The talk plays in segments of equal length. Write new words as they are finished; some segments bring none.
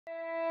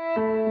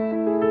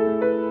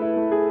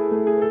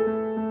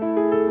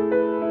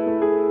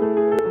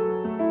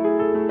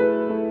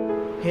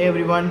Hey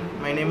everyone,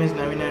 my name is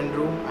Naveen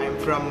Andrew. I'm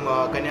from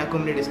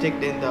Kanyakumari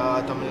district in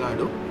Tamil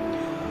Nadu.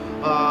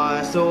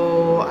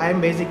 So I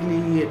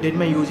basically did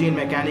my UG in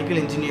mechanical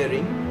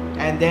engineering,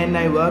 and then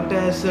I worked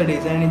as a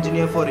design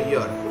engineer for a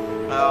year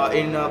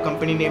in a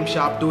company named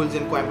Sharp Tools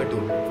in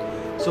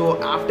Coimbatore.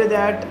 So after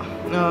that,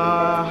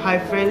 I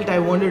felt I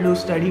wanted to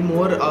study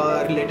more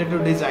related to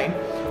design.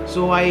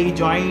 So I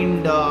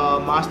joined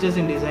Masters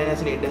in Design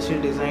as an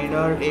industrial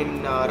designer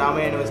in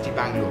Rama University,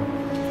 Bangalore.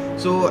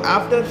 So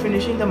after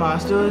finishing the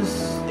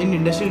Masters in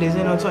industrial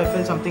design also, I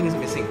felt something is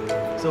missing.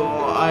 So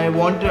I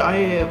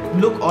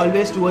look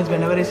always towards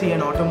whenever I see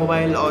an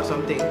automobile or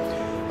something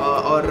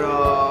or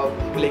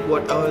like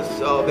what a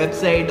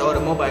website or a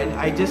mobile,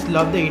 I just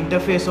love the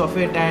interface of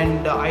it,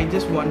 and I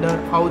just wonder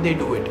how they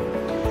do it.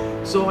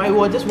 So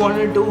I just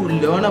wanted to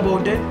learn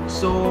about it.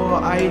 So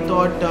I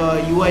thought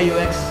UI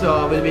UX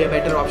will be a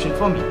better option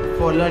for me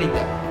for learning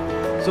that.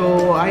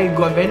 So I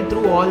went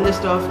through all this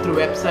stuff through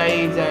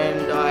websites,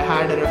 and I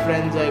had a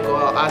reference. I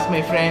asked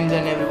my friends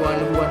and everyone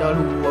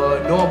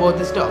who know about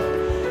this stuff.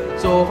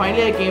 So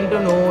finally I came to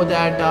know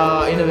that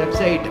in a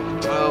website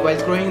while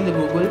scrolling in the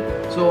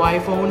Google, so I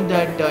found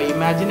that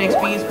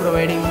ImaginXP is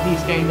providing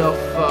these kind of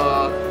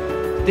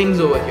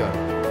things over here.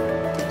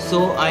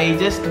 So I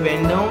just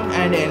went down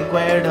and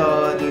inquired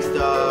these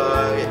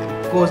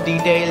course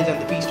details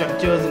and the fee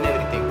structures and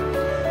everything.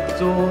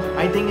 So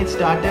I think it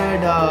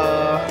started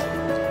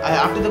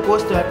after the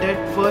course started.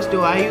 First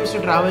I used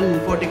to travel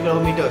 40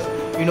 kilometers.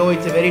 You know,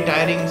 it's a very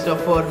tiring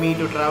stuff for me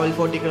to travel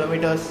 40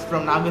 kilometers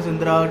from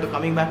Nagasundra to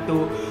coming back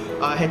to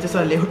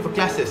HSR layout for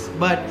classes.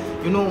 But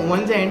you know,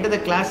 once I enter the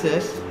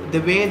classes, the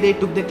way they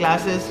took the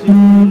classes, the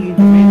way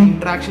the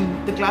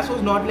interaction, the class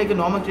was not like a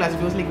normal class.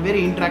 It was like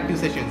very interactive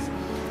sessions.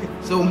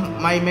 So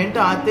my mentor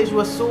Atish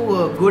was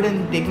so good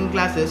in taking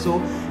classes. So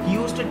he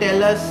used to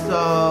tell us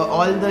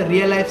all the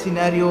real life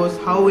scenarios,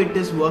 how it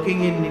is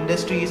working in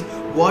industries,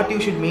 what you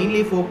should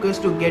mainly focus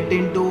to get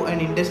into an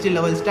industry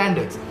level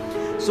standards.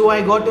 So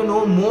I got to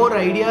know more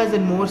ideas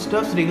and more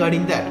stuffs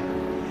regarding that.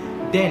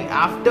 Then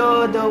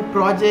after the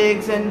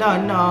projects and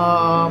done,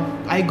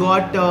 I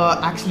got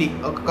actually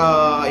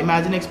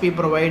ImaginXP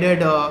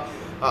provided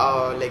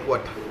like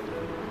what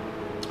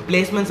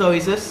placement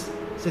services.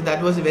 So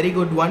that was a very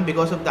good one.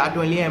 Because of that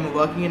only, I'm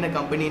working in a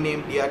company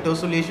named Diato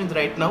Solutions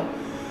right now,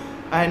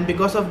 and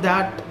because of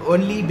them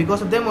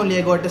only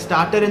I got a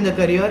starter in the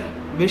career.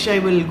 Wish I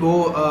will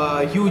go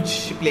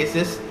huge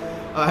places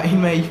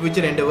in my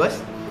future endeavors.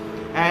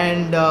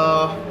 And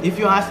if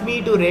you ask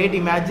me to rate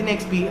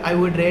ImaginXP, I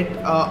would rate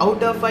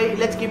out of 5.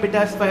 Let's keep it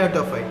as 5 out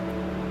of 5.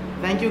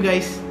 Thank you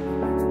guys.